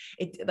like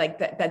it like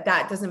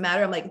that doesn't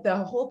matter. I'm like, the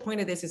whole point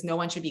of this is no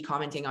one should be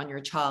commenting on your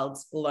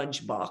child's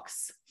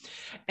lunchbox.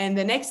 And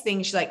the next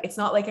thing she's like, it's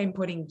not like I'm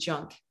putting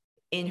junk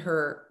in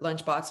her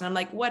lunchbox. And I'm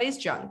like, what is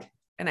junk?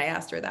 And I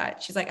asked her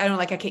that. She's like, I don't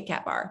like a Kit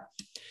Kat bar.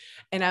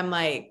 And I'm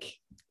like,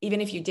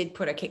 even if you did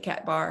put a Kit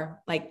Kat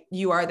bar, like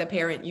you are the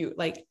parent, you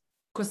like,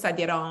 que ça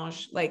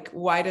dérange? Like,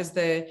 why is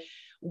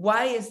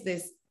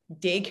this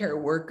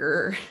daycare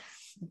worker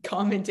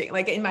commenting?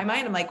 Like in my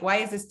mind, I'm like, why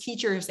is this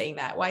teacher saying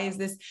that? Why is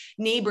this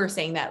neighbor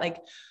saying that? Like,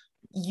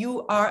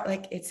 you are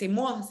like, c'est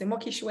moi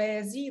qui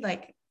choisis.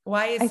 Like,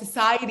 why is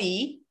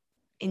society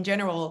in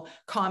general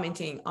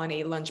commenting on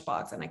a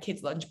lunchbox, on a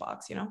kid's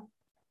lunchbox, you know?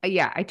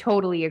 Yeah, I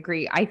totally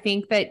agree. I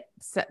think that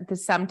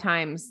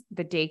sometimes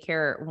the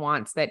daycare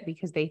wants that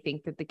because they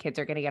think that the kids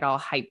are going to get all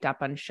hyped up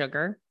on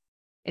sugar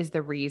is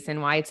the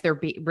reason why it's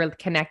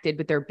connected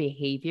with their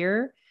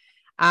behavior.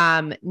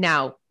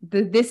 Now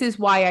this is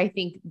why I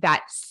think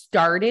that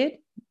started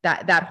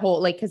that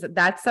whole, like, cause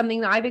that's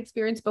something that I've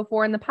experienced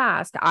before in the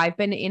past. I've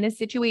been in a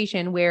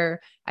situation where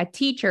a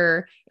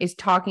teacher is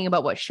talking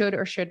about what should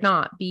or should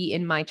not be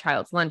in my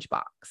child's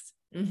lunchbox.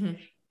 Mm-hmm.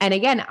 And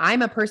again,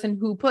 I'm a person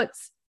who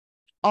puts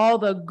all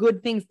the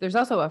good things. There's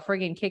also a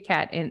friggin' Kit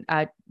Kat in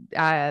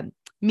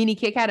mini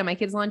Kit Kat in my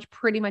kids' lunch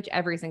pretty much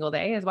every single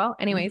day as well.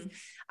 Anyways. Mm-hmm.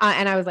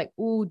 And I was like,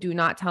 ooh, do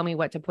not tell me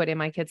what to put in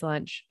my kids'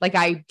 lunch. Like,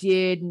 I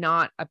did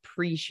not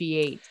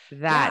appreciate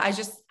that.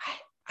 Yeah,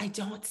 I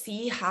don't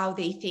see how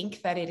they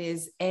think that it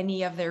is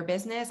any of their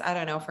business. I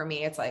don't know. For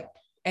me, it's like,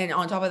 and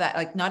on top of that,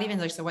 like not even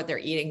like so what they're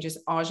eating, just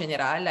en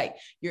general, like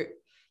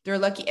they're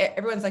lucky.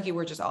 Everyone's lucky.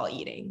 We're just all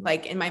eating.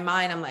 Like in my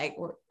mind, I'm like,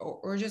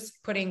 we're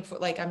just putting food,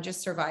 like I'm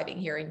just surviving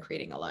here and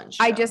creating a lunch.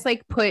 I just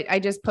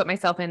put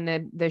myself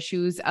in the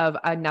shoes of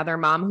another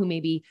mom who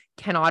maybe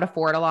cannot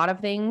afford a lot of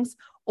things,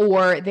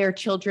 or their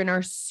children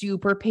are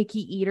super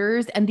picky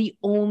eaters and the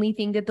only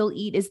thing that they'll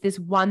eat is this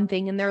one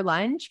thing in their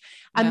lunch.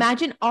 Yeah.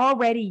 Imagine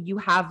already you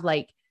have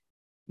like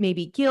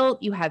maybe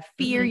guilt, you have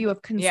fear, you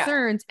have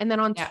concerns. And then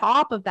on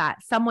top of that,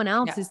 someone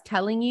else is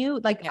telling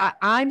you like,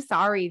 I'm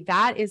sorry,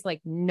 that is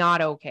like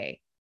not okay.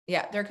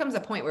 Yeah. There comes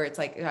a point where it's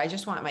like, I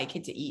just want my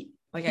kid to eat.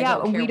 Like, I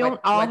don't care we don't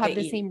all have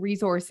the same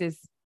resources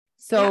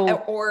So, yeah,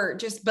 or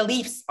just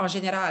beliefs en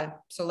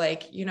general. So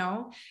like, you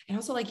know, and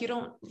also like, you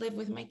don't live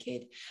with my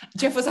kid.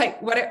 Jeff was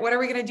like, what are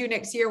we going to do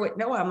next year with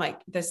Noah? I'm like,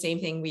 the same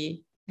thing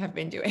we have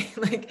been doing.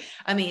 Like,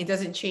 I mean, it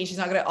doesn't change. She's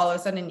not going to all of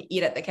a sudden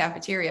eat at the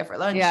cafeteria for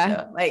lunch.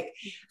 yeah. Like,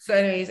 so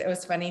anyways, it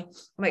was funny.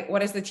 I'm like,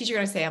 what is the teacher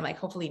going to say? I'm like,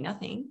 hopefully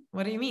nothing.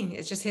 What do you mean?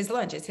 It's just his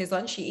lunch. It's his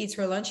lunch. She eats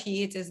her lunch.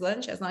 He eats his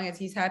lunch as long as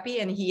he's happy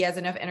and he has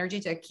enough energy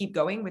to keep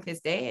going with his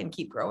day and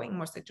keep growing.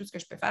 Moi, c'est tout ce que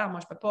je peux faire. Moi,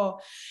 je peux pas.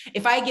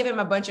 If I give him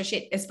a bunch of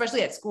shit,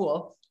 especially at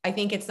school, I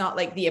think it's not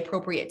like the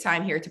appropriate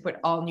time here to put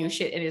all new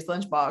shit in his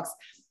lunchbox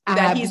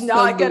that he's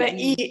not going to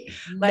eat.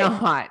 Like,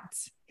 not.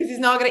 Because he's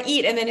not going to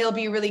eat and then he'll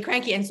be really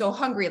cranky and so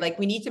hungry. Like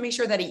we need to make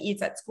sure that he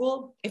eats at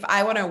school. If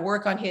I want to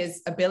work on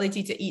his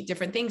ability to eat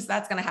different things,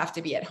 that's going to have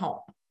to be at home,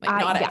 like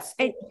not at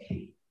school.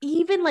 And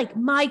even like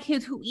my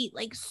kids who eat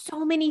like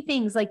so many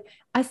things, like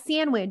a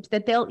sandwich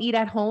that they'll eat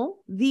at home,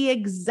 the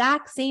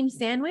exact same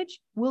sandwich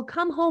will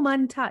come home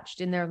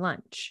untouched in their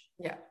lunch.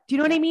 Yeah. Do you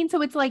know what I mean?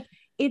 So it's like,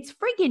 it's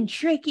freaking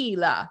tricky.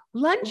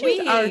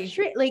 Lunches are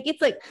like,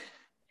 it's like,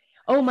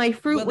 oh, my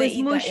fruit was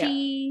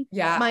mushy.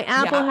 Yeah. My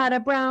apple had a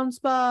brown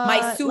spot.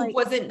 My soup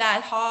wasn't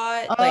that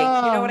hot.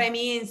 Like, you know what I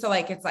mean? So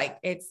like, it's like,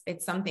 it's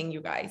something,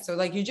 you guys. So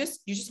like, you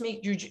just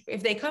make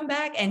if they come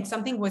back and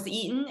something was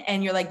eaten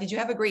and you're like, did you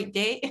have a great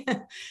day?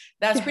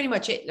 That's pretty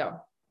much it though.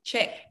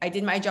 Check. I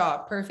did my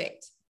job.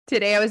 Perfect.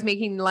 Today I was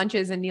making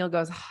lunches and Neil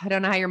goes, I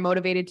don't know how you're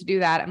motivated to do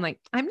that. I'm like,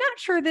 I'm not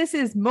sure this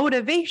is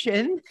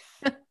motivation.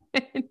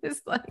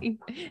 It's like,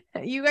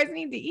 you guys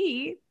need to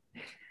eat.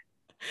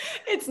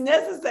 It's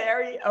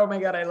necessary. Oh my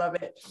God. I love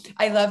it.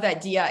 I love that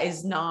Dia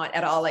is not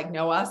at all like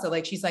Noah. So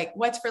like, she's like,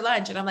 what's for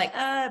lunch? And I'm like,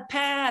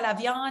 pain à la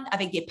viande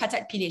avec des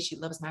patates pilées. She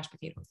loves mashed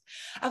potatoes.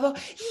 I go,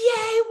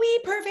 yay, we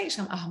perfect.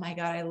 I'm, oh my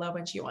God. I love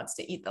when she wants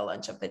to eat the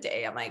lunch of the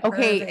day. I'm like,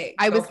 okay. Perfect.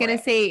 I was going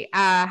to say,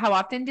 how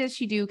often does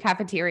she do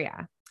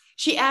cafeteria?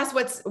 She asked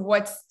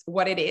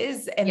what it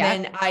is. And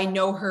then I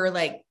know her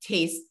like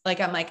taste. Like,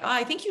 I'm like, oh,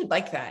 I think you'd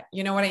like that.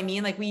 You know what I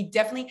mean? Like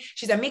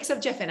she's a mix of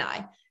Jeff and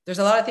I. There's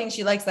a lot of things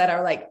she likes that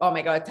are like, oh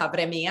my God,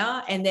 tabre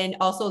mia. And then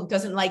also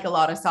doesn't like a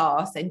lot of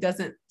sauce and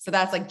so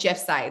that's like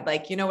Jeff's side.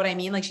 Like, you know what I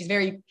mean? Like she's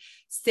very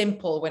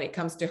simple when it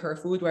comes to her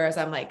food. Whereas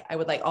I'm like, I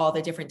would like all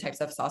the different types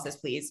of sauces,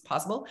 please,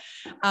 possible.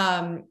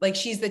 Like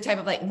she's the type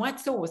of like, what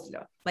sauce?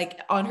 Like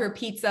on her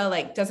pizza,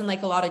 like doesn't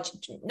like not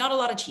a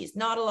lot of cheese,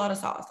 not a lot of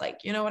sauce.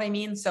 Like, you know what I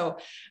mean? So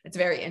it's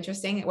very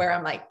interesting where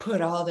I'm like,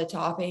 put all the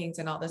toppings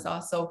and all the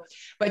sauce. So,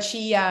 but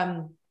she,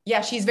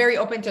 she's very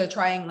open to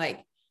trying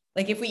like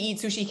if we eat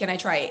sushi, can I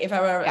try it? If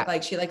I were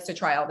like, she likes to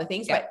try all the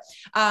things, but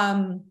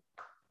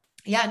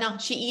no,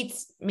 she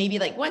eats maybe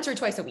like once or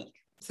twice a week.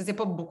 So c'est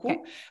pas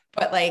beaucoup,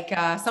 but like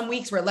some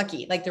weeks we're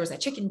lucky. Like there was a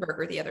chicken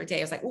burger the other day.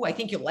 I was like, oh, I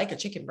think you'll like a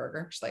chicken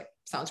burger. She's like,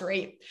 sounds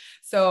great.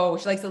 So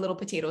she likes the little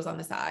potatoes on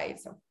the side.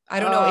 So I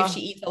don't know if she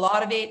eats a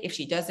lot of it. If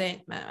she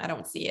doesn't, I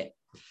don't see it.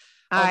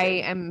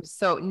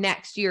 So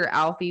next year,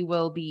 Alfie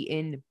will be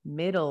in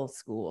middle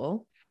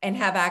school and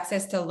have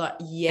access to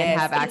and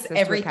have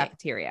access to a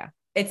cafeteria.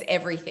 It's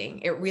everything.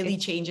 It really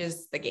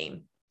changes the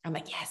game. I'm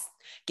like, yes,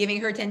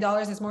 giving her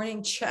 $10 this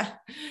morning.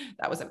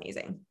 That was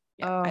amazing.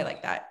 Yeah, I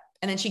like that.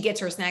 And then she gets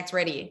her snacks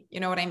ready.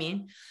 You know what I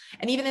mean?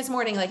 And even this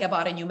morning, like I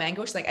bought a new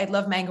mango. She's like, I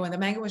love mango. And the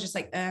mango was just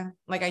like,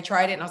 like I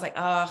tried it and I was like,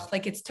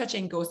 like it's touch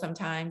and go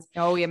sometimes.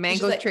 Oh yeah.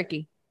 Mango's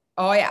tricky.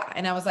 Oh yeah.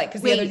 And I was like,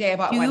 cause the other day I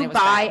bought one. Do you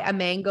buy a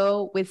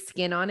mango with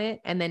skin on it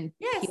and then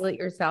peel it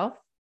yourself?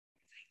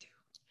 I do.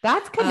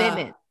 That's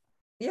commitment.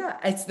 Yeah.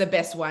 It's the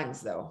best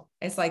ones though.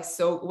 It's like,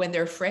 so when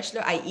they're fresh,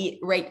 I eat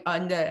right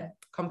on the,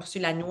 comme sur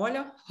la noix,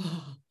 là.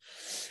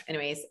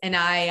 Anyways. And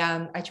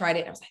I tried it.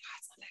 And I was like, oh,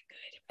 it's not that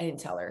good. I didn't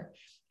tell her.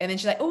 And then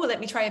she's like, oh, let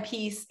me try a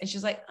piece. And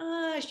she's like,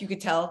 you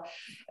could tell.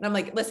 And I'm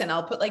like, listen,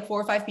 I'll put like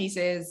 4 or 5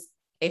 pieces.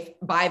 If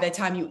by the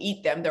time you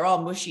eat them, they're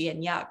all mushy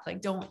and yuck,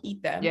 like don't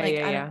eat them.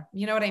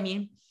 You know what I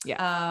mean?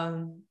 Yeah.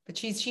 But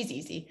she's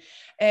easy.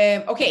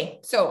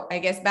 Okay. So I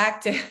guess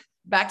back to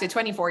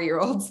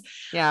 24-year-olds.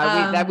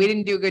 Yeah. We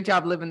didn't do a good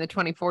job living the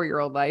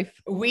 24-year-old life.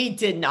 We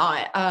did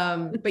not.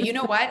 But you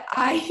know what?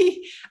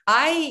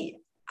 I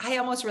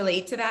almost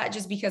relate to that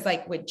just because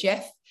like with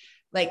Jeff,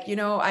 like, you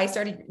know, I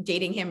started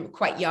dating him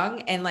quite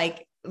young and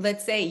like,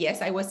 let's say,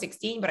 yes, I was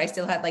 16, but I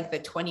still had like the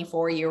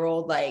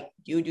 24-year-old, like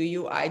you do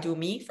you, I do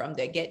me from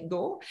the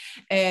get-go.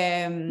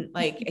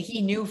 Like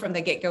he knew from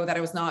the get-go that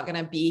I was not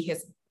going to be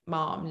his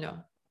mom. No,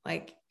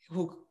 like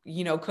who,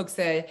 you know, cooks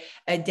a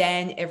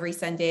den every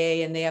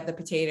Sunday and they have the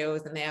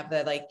potatoes and they have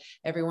the, like,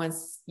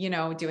 everyone's, you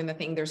know, doing the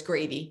thing. There's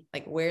gravy.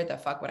 Like where the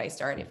fuck would I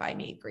start if I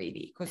made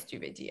gravy? Qu'est-ce que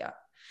tu veux dire?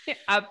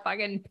 A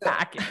fucking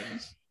package.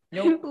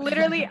 Nope.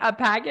 Literally a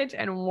package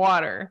and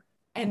water.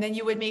 And then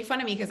you would make fun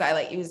of me because I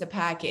like use a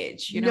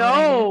package. You know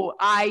no,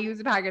 I use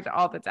a package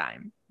all the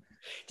time.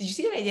 Did you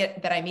see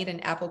that I made an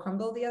apple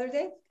crumble the other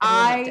day?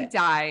 I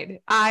died.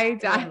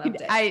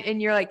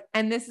 And you're like,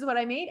 and this is what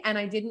I made. And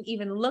I didn't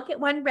even look at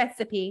one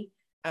recipe.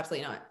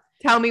 Absolutely not.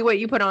 Tell me what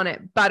you put on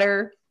it.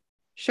 Butter,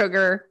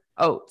 sugar,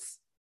 oats.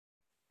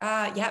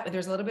 Yeah, but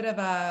there's a little bit of,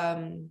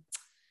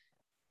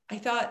 I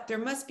thought there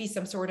must be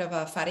some sort of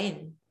a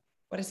farine.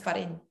 What is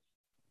farine?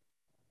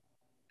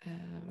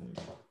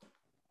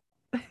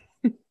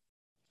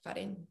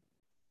 Farine.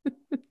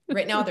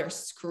 Right now they're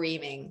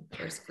screaming.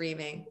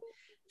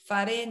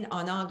 Farine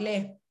en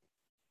anglais.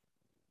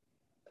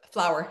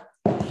 Flour.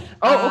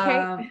 Oh,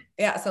 okay.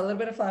 Yeah. So a little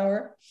bit of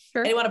flour.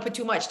 Sure. I didn't want to put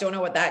too much. Don't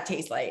know what that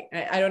tastes like.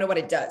 I don't know what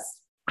it does.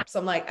 So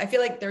I'm like, I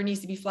feel like there needs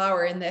to be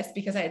flour in this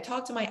because I had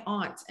talked to my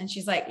aunt and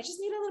she's like, you just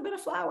need a little bit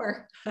of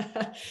flour.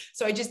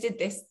 So I just did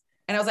this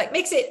and I was like,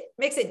 mix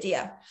it,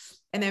 Dia.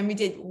 And then we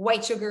did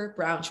white sugar,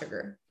 brown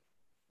sugar,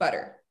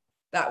 butter.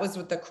 That was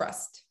with the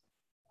crust.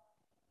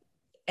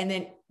 And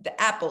then the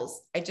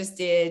apples, I just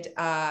did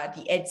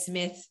the Ed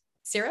Smith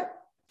syrup,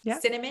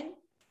 cinnamon.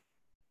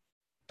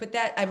 Put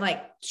that, I'm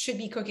like, should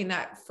be cooking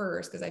that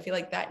first because I feel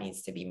like that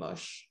needs to be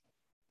mush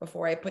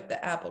before I put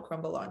the apple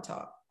crumble on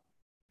top.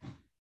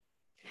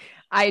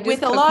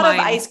 With a lot of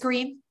ice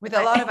cream,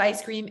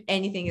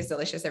 anything is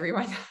delicious,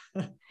 everyone.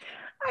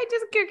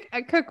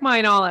 I cook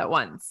mine all at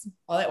once.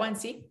 All at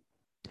once, see?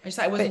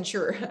 I wasn't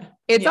sure.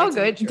 It's all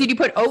good. Sure. Did you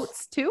put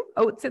oats too?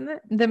 Oats in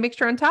the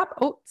mixture on top?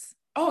 Oats?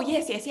 Oh,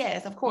 yes,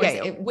 of course.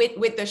 Yeah.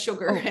 With the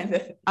sugar and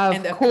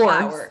the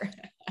flour.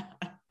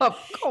 Of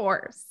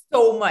course.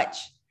 So much.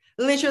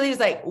 Literally, it's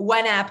like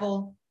one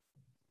apple,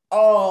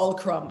 all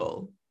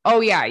crumble.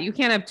 Oh, yeah. You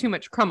can't have too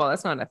much crumble.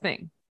 That's not a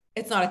thing.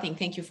 It's not a thing.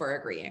 Thank you for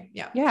agreeing.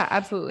 Yeah. Yeah,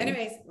 absolutely.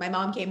 Anyways, my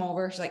mom came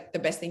over. She's like, the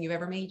best thing you've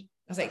ever made. I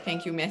was like,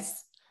 thank you, miss.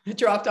 I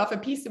dropped off a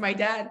piece to my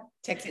dad,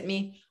 texted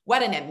me.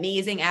 What an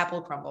amazing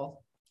apple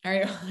crumble. All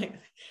right.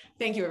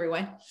 Thank you,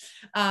 everyone.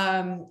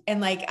 And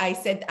like I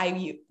said,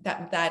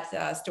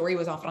 that story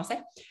was en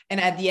français.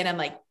 And at the end, I'm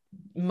like,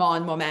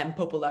 mon moment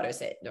popular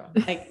recette. No,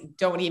 like,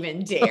 don't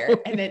even dare.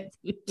 And then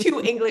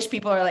 2 English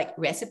people are like,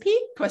 recipe?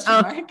 Question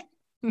mark.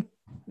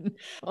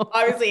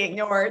 Obviously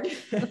ignored.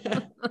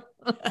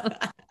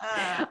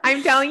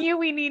 I'm telling you,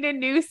 we need a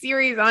new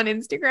series on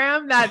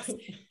Instagram. That's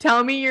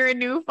tell me you're a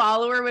new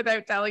follower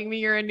without telling me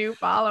you're a new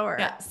follower.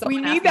 Yeah,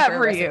 we need that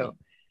for you.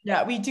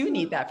 Yeah, we do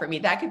need that for me.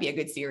 That could be a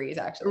good series,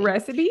 actually.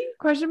 Recipe?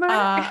 Question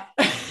mark.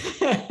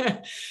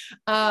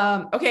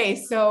 Okay,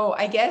 so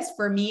I guess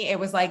for me, it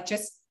was like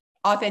just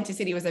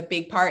authenticity was a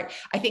big part.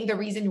 I think the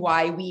reason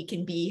why we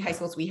can be high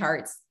school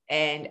sweethearts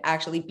and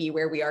actually be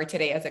where we are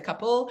today as a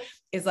couple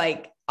is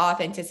like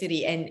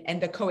authenticity and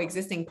the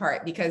coexisting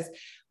part, because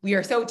we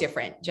are so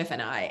different, Jeff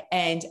and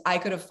I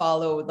could have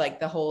followed like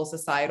the whole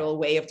societal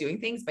way of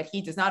doing things, but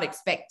he does not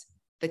expect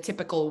the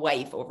typical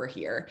wife over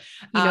here.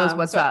 He knows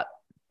what's up.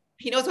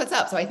 He knows what's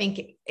up. So I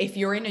think if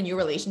you're in a new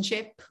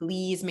relationship,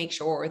 please make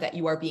sure that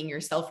you are being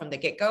yourself from the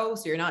get-go.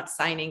 So you're not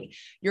signing,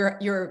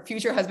 your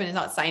future husband is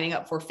not signing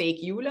up for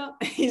fake you.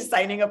 He's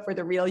signing up for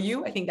the real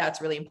you. I think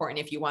that's really important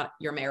if you want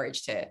your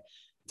marriage to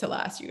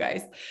last, you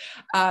guys.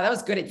 That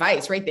was good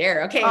advice right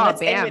there. Okay.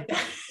 Let's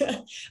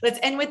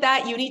end with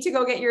that. You need to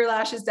go get your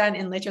lashes done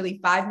in literally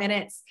 5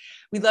 minutes.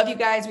 We love you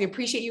guys. We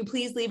appreciate you.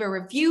 Please leave a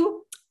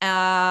review.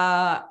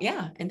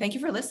 And thank you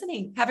for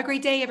listening. Have a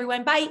great day,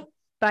 everyone. Bye.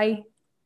 Bye.